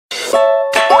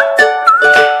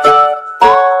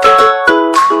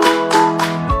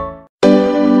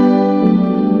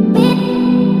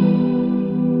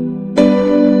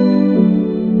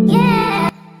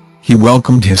He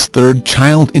welcomed his third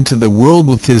child into the world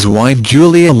with his wife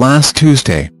Julia last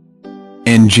Tuesday.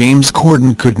 And James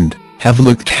Corden couldn't have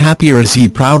looked happier as he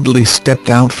proudly stepped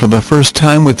out for the first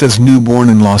time with his newborn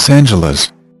in Los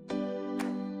Angeles.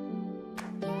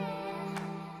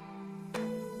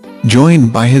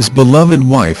 Joined by his beloved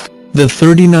wife, the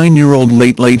 39-year-old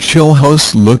Late Late Show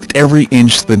host looked every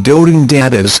inch the doting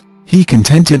dad as he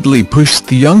contentedly pushed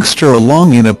the youngster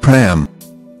along in a pram.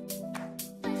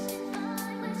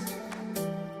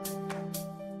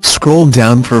 Scroll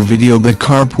down for video. The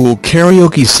Carpool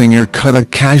karaoke singer cut a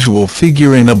casual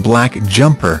figure in a black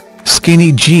jumper,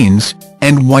 skinny jeans,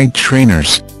 and white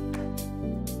trainers.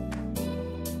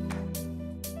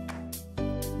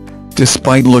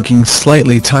 Despite looking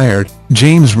slightly tired,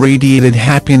 James radiated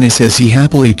happiness as he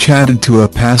happily chatted to a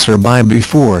passerby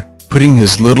before putting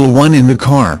his little one in the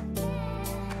car.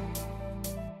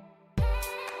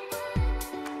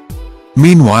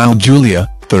 Meanwhile, Julia,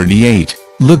 38,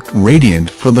 looked radiant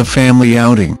for the family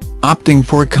outing, opting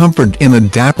for comfort in a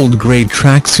dappled grey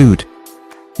tracksuit.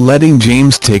 Letting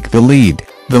James take the lead,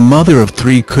 the mother of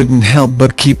three couldn't help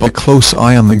but keep a close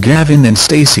eye on the Gavin and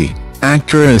Stacey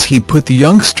actor as he put the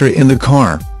youngster in the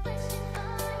car.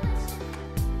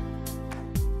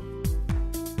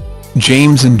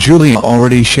 James and Julia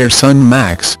already share son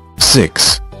Max,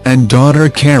 6, and daughter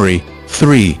Carrie,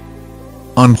 3.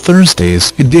 On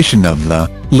Thursday's edition of The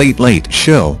Late Late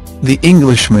Show, the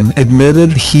Englishman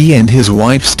admitted he and his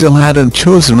wife still hadn't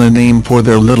chosen a name for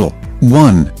their little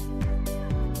one.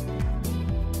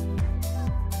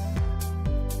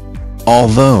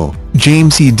 Although,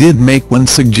 James did make one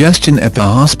suggestion at the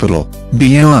hospital,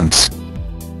 Beyonce.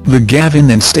 The Gavin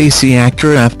and Stacey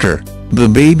actor after the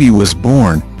baby was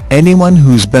born, anyone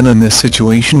who's been in this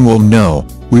situation will know,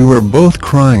 we were both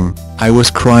crying, I was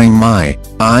crying my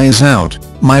eyes out,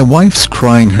 my wife's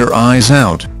crying her eyes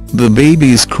out, the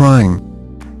baby's crying.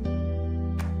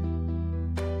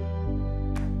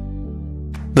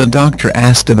 The doctor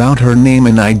asked about her name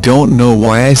and I don't know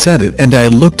why I said it, and I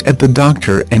looked at the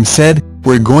doctor and said,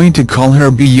 we're going to call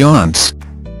her Beyonce.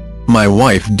 My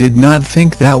wife did not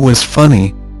think that was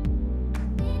funny.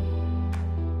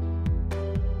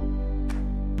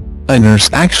 A nurse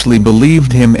actually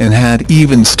believed him and had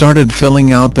even started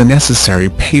filling out the necessary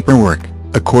paperwork,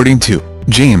 according to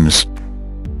James.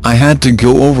 I had to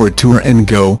go over to her and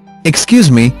go, excuse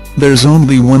me, there's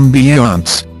only one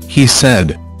Beyonce, he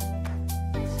said.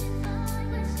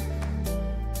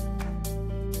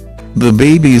 The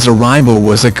baby's arrival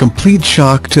was a complete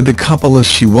shock to the couple as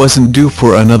she wasn't due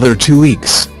for another 2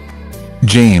 weeks.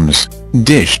 James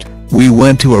dished, we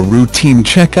went to a routine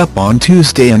checkup on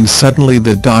Tuesday and suddenly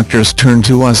the doctors turn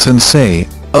to us and say,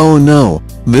 oh no,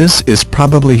 this is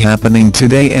probably happening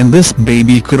today and this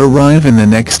baby could arrive in the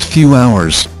next few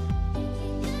hours.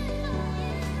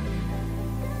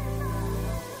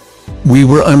 We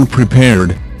were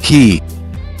unprepared,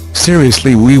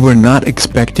 seriously, we were not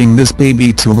expecting this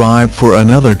baby to arrive for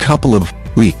another couple of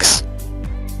weeks.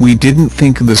 We didn't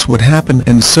think this would happen,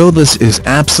 and so this is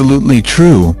absolutely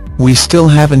true, we still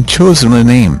haven't chosen a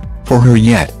name for her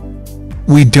yet.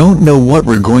 We don't know what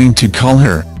we're going to call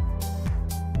her.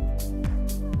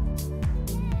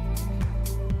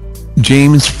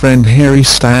 James' friend Harry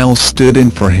Styles stood in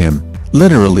for him,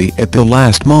 literally at the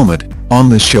last moment, on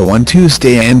the show on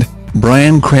Tuesday, and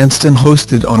Bryan Cranston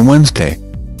hosted on Wednesday.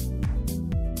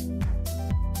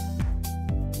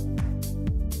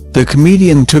 The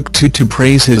comedian took to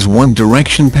praise his One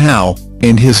Direction pal,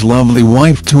 and his lovely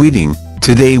wife, tweeting,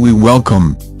 today we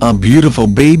welcome a beautiful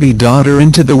baby daughter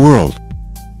into the world.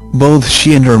 Both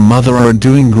she and her mother are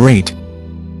doing great.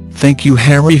 Thank you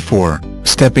Harry for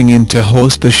stepping in to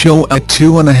host the show at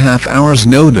 2.5 hours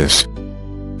notice.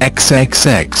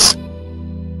 XXX.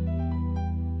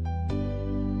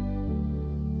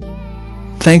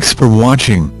 Thanks for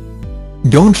watching.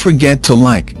 Don't forget to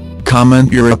like,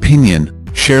 comment your opinion,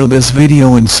 share this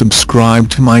video and subscribe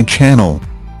to my channel.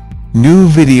 New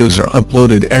videos are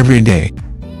uploaded every day.